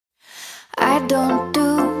I don't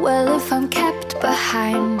do well if I'm kept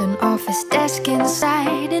behind an office desk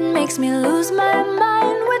inside. It makes me lose my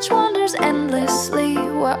mind, which wanders endlessly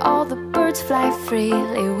where all the birds fly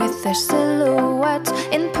freely with their silhouettes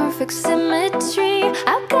in perfect symmetry.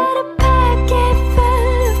 I've got a pocket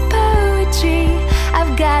full of poetry.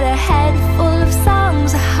 I've got a head full of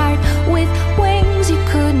songs, a heart with wings. You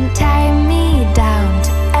couldn't tie me down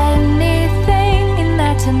to anything, and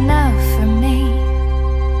that's enough for me.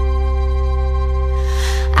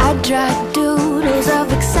 I draw doodles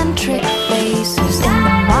of eccentric faces in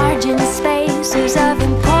the margin spaces of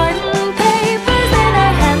important papers. Then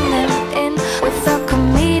I hand them in with a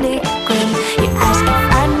comedic grin. You ask if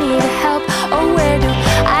I need help or where do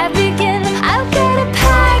I begin. I've got a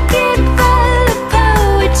pocket full of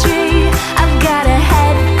poetry. I've got a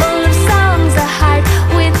head full of songs, a heart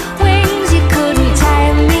with wings. You couldn't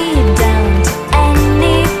tie me down to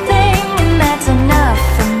anything, and that's enough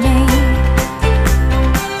for me.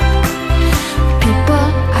 People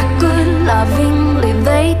are good lovingly,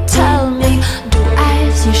 they tell me, do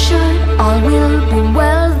as you should, all will be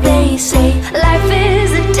well, they say. Life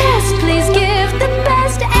is a test, please give the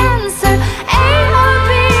best answer. A or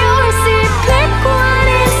B or C, pick one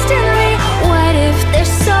instantly. What if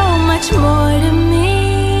there's so much more to me?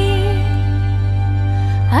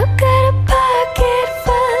 I've got a pocket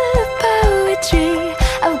full of poetry.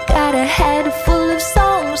 I've got a head full of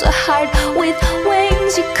songs, a heart with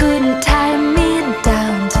wings. You couldn't tie me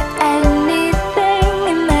down to anything,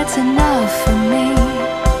 and that's enough for me.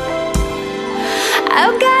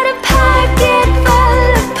 I've got a pocket full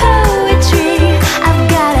of poetry. I've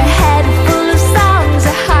got a head full of songs,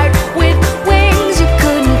 a heart with wings. You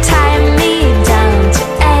couldn't tie me down to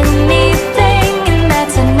anything, and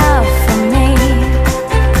that's enough for me.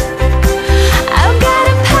 I've got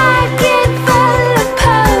a pocket full of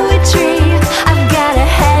poetry. I've got a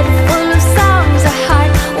head full of songs, a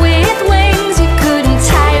heart with wings. You couldn't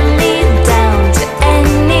tie me down to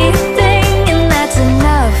anything, and that's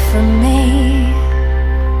enough for me.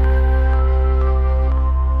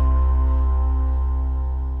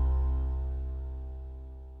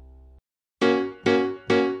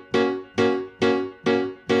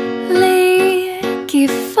 Leaky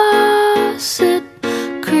faucet,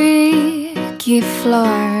 creaky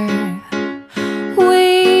floor.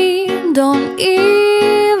 We don't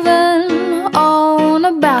even own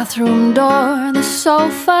a bathroom door. The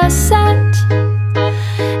sofa set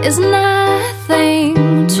is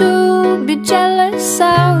nothing to be jealous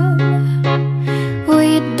of.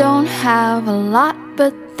 We don't have a lot,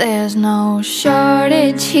 but there's no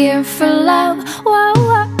shortage here for love. Whoa,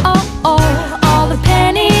 whoa, oh, oh. All the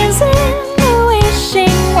pennies in the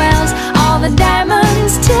wishing wells, all the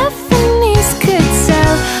diamonds Tiffany's could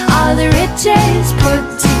sell, all the riches put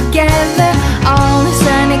together, all the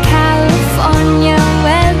sunny California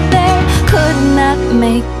weather could not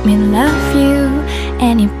make me love you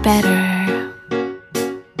any better.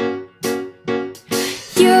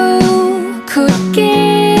 You could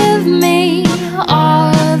give me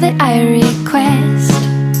all that I request,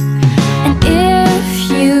 and if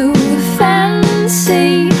you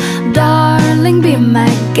fancy, darling, be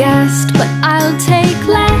my guest. But I'll take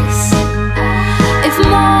less if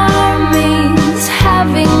more means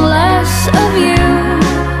having less of you.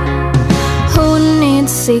 Who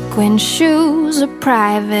needs sequin shoes or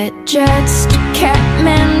private jets to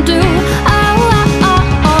Kathmandu? Oh, oh, oh,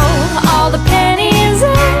 oh. All the pennies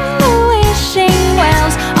in the wishing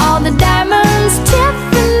wells, all the diamonds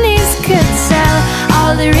Tiffany's could sell,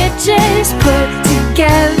 all the riches